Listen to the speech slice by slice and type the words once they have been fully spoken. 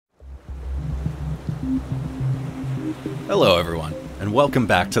Hello everyone, and welcome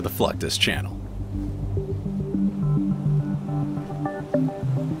back to the Fluctus Channel.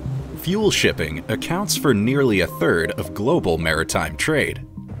 Fuel shipping accounts for nearly a third of global maritime trade.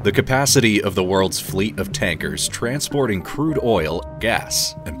 The capacity of the world's fleet of tankers transporting crude oil,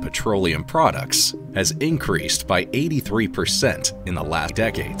 gas, and petroleum products has increased by 83% in the last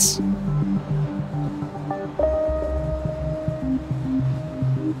decades.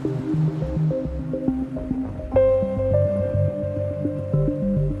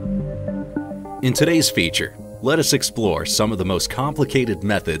 In today's feature, let us explore some of the most complicated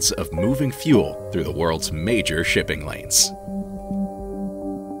methods of moving fuel through the world's major shipping lanes.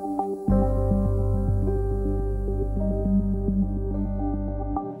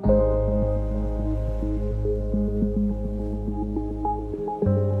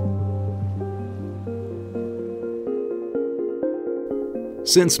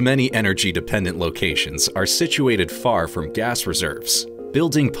 Since many energy-dependent locations are situated far from gas reserves,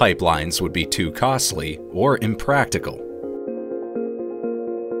 building pipelines would be too costly or impractical.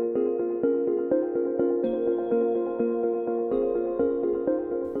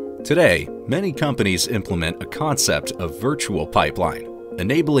 Today, many companies implement a concept of virtual pipeline,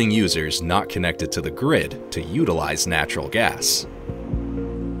 enabling users not connected to the grid to utilize natural gas.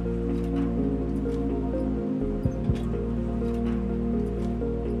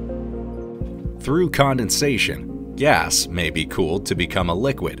 Through condensation, gas may be cooled to become a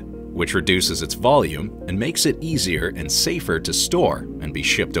liquid, which reduces its volume and makes it easier and safer to store and be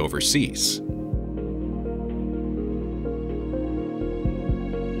shipped overseas.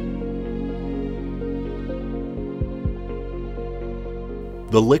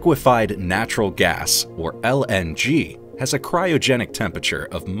 The liquefied natural gas, or LNG, has a cryogenic temperature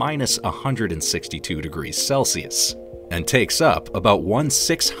of -162 degrees Celsius and takes up about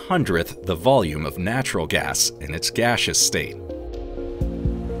 1/600th the volume of natural gas in its gaseous state.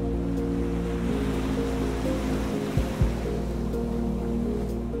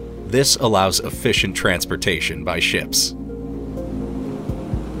 This allows efficient transportation by ships.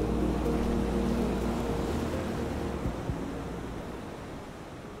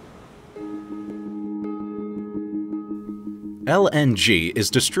 LNG is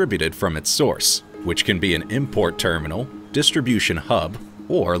distributed from its source, which can be an import terminal, distribution hub,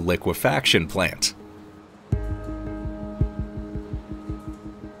 or liquefaction plant.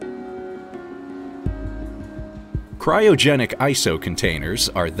 Cryogenic ISO containers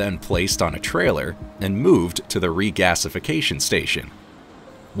are then placed on a trailer and moved to the regasification station,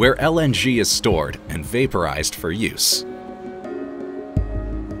 where LNG is stored and vaporized for use.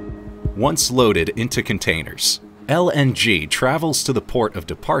 Once loaded into containers, LNG travels to the port of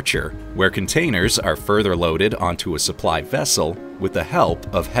departure, where containers are further loaded onto a supply vessel with the help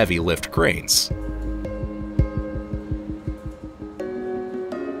of heavy lift cranes.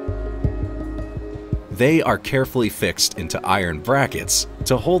 They are carefully fixed into iron brackets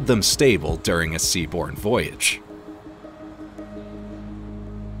to hold them stable during a seaborne voyage.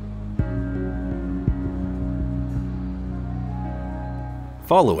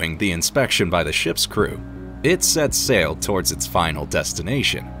 Following the inspection by the ship's crew, it sets sail towards its final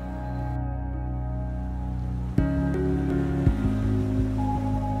destination.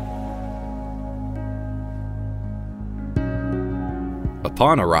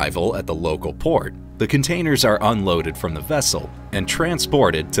 Upon arrival at the local port, the containers are unloaded from the vessel and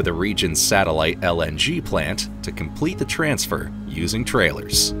transported to the region's satellite LNG plant to complete the transfer using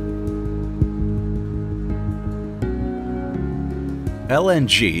trailers.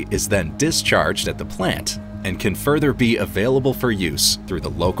 LNG is then discharged at the plant and can further be available for use through the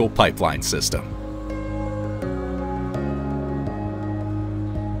local pipeline system.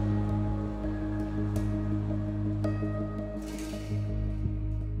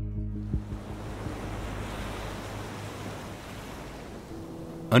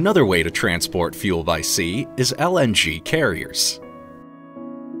 Another way to transport fuel by sea is LNG carriers.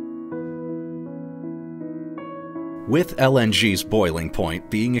 With LNG's boiling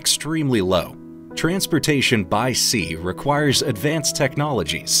point being extremely low, transportation by sea requires advanced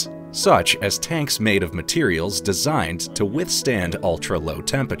technologies, such as tanks made of materials designed to withstand ultra-low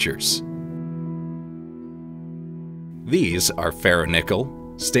temperatures. These are ferronickel,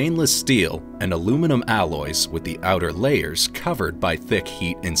 stainless steel, and aluminum alloys with the outer layers covered by thick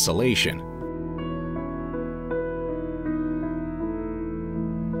heat insulation.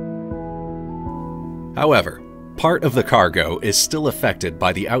 However, part of the cargo is still affected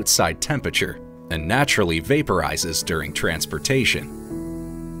by the outside temperature and naturally vaporizes during transportation.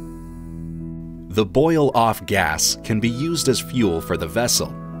 The boil-off gas can be used as fuel for the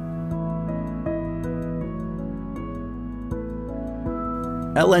vessel.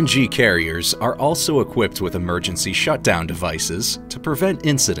 LNG carriers are also equipped with emergency shutdown devices to prevent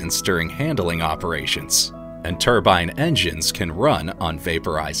incidents during handling operations, and turbine engines can run on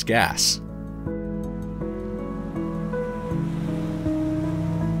vaporized gas.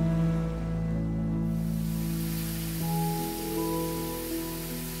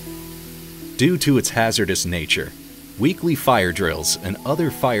 Due to its hazardous nature, weekly fire drills and other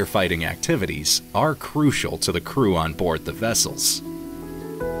firefighting activities are crucial to the crew on board the vessels.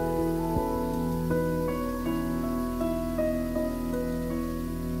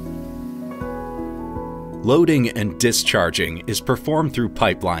 Loading and discharging is performed through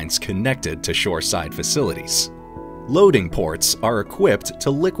pipelines connected to shoreside facilities. Loading ports are equipped to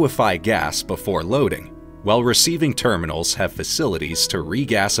liquefy gas before loading, while receiving terminals have facilities to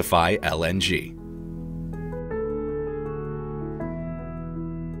regasify LNG.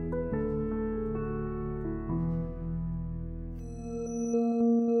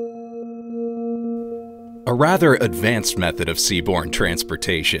 A rather advanced method of seaborne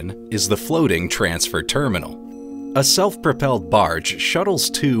transportation is the floating transfer terminal. A self-propelled barge shuttles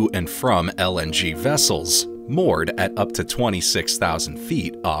to and from LNG vessels moored at up to 26,000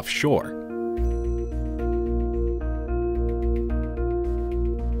 feet offshore.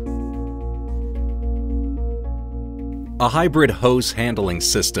 A hybrid hose handling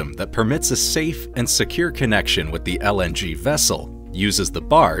system that permits a safe and secure connection with the LNG vessel uses the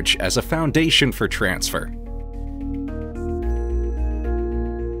barge as a foundation for transfer.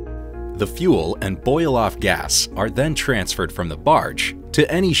 The fuel and boil-off gas are then transferred from the barge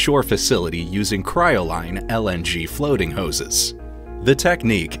to any shore facility using cryoline LNG floating hoses. The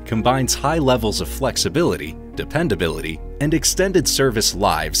technique combines high levels of flexibility, dependability, and extended service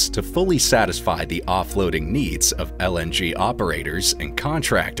lives to fully satisfy the offloading needs of LNG operators and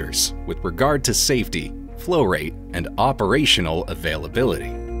contractors with regard to safety, flow rate, and operational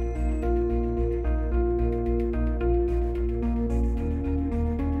availability.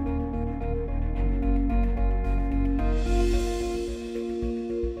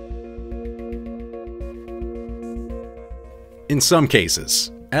 In some cases,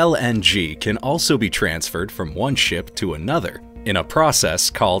 LNG can also be transferred from one ship to another in a process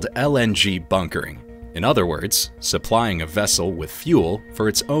called LNG bunkering. In other words, supplying a vessel with fuel for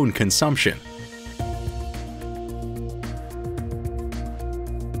its own consumption.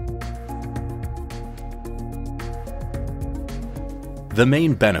 The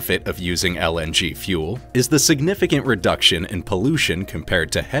main benefit of using LNG fuel is the significant reduction in pollution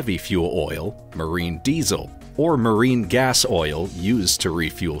compared to heavy fuel oil, marine diesel, or marine gas oil used to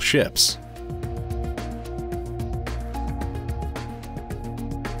refuel ships.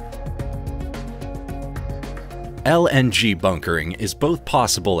 LNG bunkering is both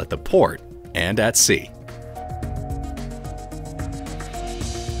possible at the port and at sea.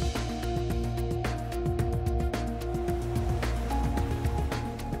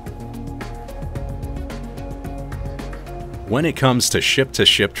 When it comes to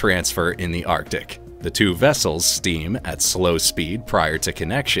ship-to-ship transfer in the Arctic, the two vessels steam at slow speed prior to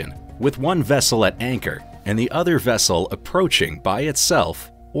connection, with one vessel at anchor and the other vessel approaching by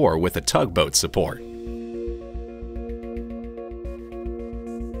itself or with a tugboat support.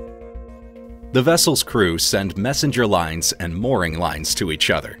 The vessel's crew send messenger lines and mooring lines to each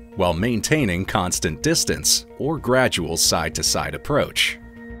other while maintaining constant distance or gradual side-to-side approach.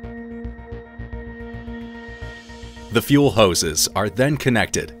 The fuel hoses are then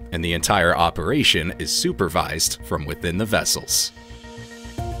connected, and the entire operation is supervised from within the vessels.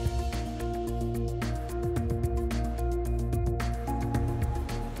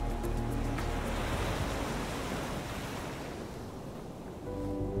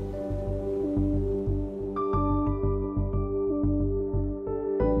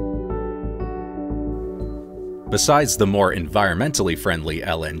 Besides the more environmentally friendly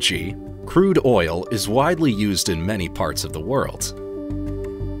LNG, crude oil is widely used in many parts of the world.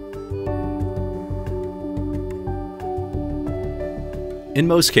 In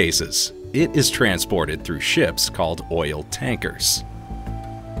most cases, it is transported through ships called oil tankers.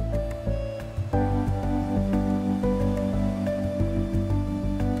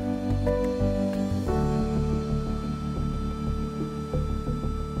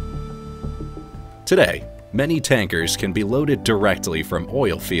 Today, many tankers can be loaded directly from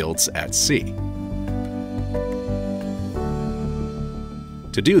oil fields at sea.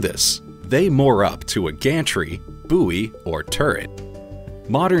 To do this, they moor up to a gantry, buoy, or turret.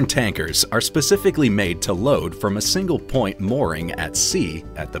 Modern tankers are specifically made to load from a single point mooring at sea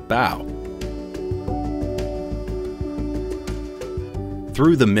at the bow.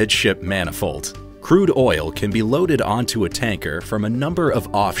 Through the midship manifold, Crude oil can be loaded onto a tanker from a number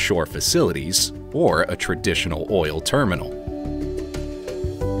of offshore facilities or a traditional oil terminal.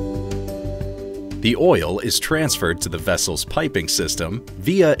 The oil is transferred to the vessel's piping system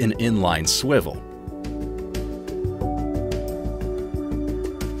via an inline swivel.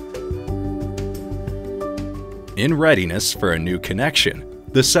 In readiness for a new connection,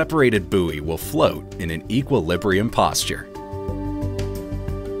 the separated buoy will float in an equilibrium posture.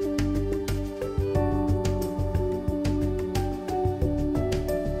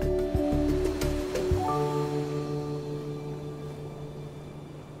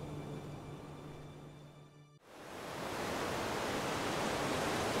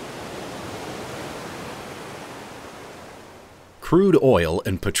 Crude oil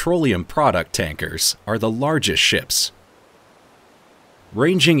and petroleum product tankers are the largest ships,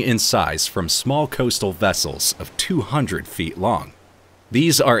 ranging in size from small coastal vessels of 200 feet long.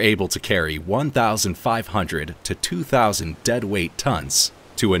 These are able to carry 1,500 to 2,000 deadweight tons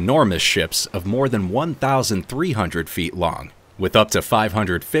to enormous ships of more than 1,300 feet long, with up to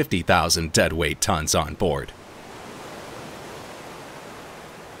 550,000 deadweight tons on board.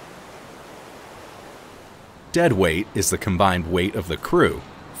 Deadweight is the combined weight of the crew,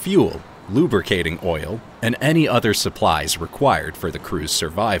 fuel, lubricating oil, and any other supplies required for the crew's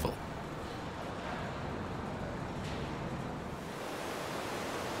survival.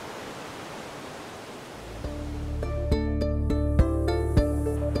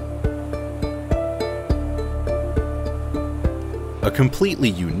 A completely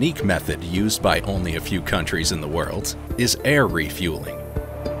unique method used by only a few countries in the world is air refueling.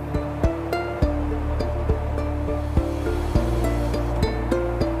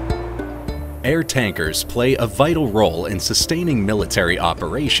 Air tankers play a vital role in sustaining military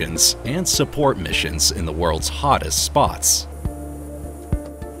operations and support missions in the world's hottest spots.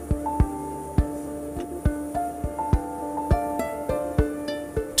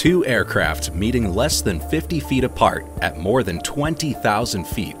 Two aircraft meeting less than 50 feet apart at more than 20,000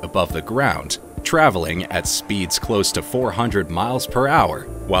 feet above the ground, traveling at speeds close to 400 miles per hour,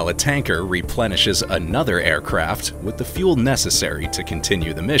 while a tanker replenishes another aircraft with the fuel necessary to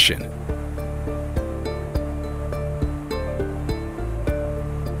continue the mission.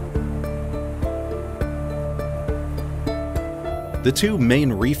 The two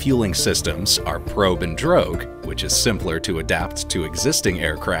main refueling systems are probe and drogue, which is simpler to adapt to existing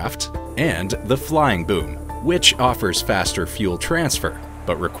aircraft, and the flying boom, which offers faster fuel transfer,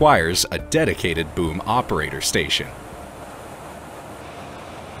 but requires a dedicated boom operator station.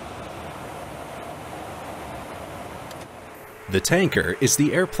 The tanker is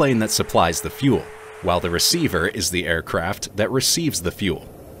the airplane that supplies the fuel, while the receiver is the aircraft that receives the fuel.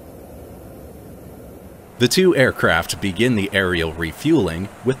 The two aircraft begin the aerial refueling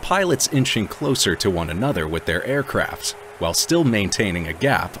with pilots inching closer to one another with their aircraft, while still maintaining a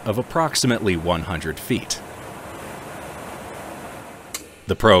gap of approximately 100 feet.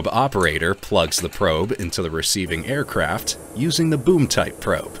 The probe operator plugs the probe into the receiving aircraft using the boom-type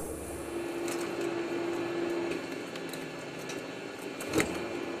probe.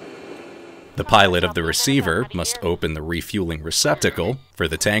 The pilot of the receiver must open the refueling receptacle for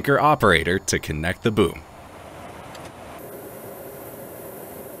the tanker operator to connect the boom.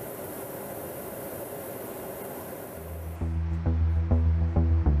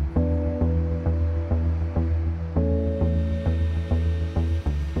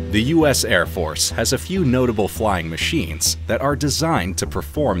 The U.S. Air Force has a few notable flying machines that are designed to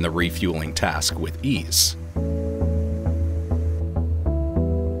perform the refueling task with ease.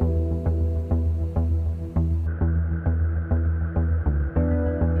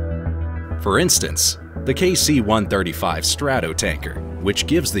 For instance, the KC-135 Stratotanker, which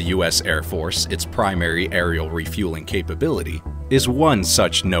gives the U.S. Air Force its primary aerial refueling capability, is one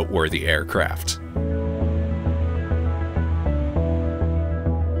such noteworthy aircraft.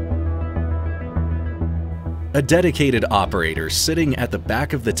 A dedicated operator sitting at the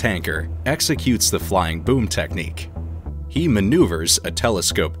back of the tanker executes the flying boom technique. He maneuvers a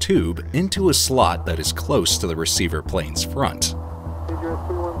telescope tube into a slot that is close to the receiver plane's front.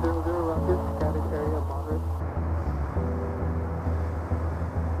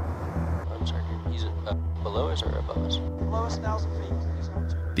 Below us or above us? Below us, 1,000 feet.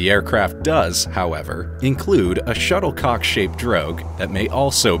 The aircraft does, however, include a shuttlecock-shaped drogue that may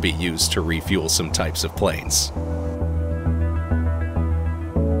also be used to refuel some types of planes.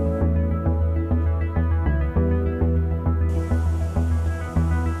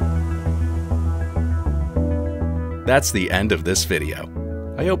 That's the end of this video.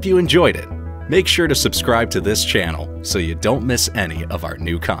 I hope you enjoyed it. Make sure to subscribe to this channel so you don't miss any of our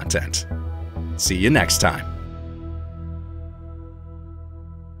new content. See you next time.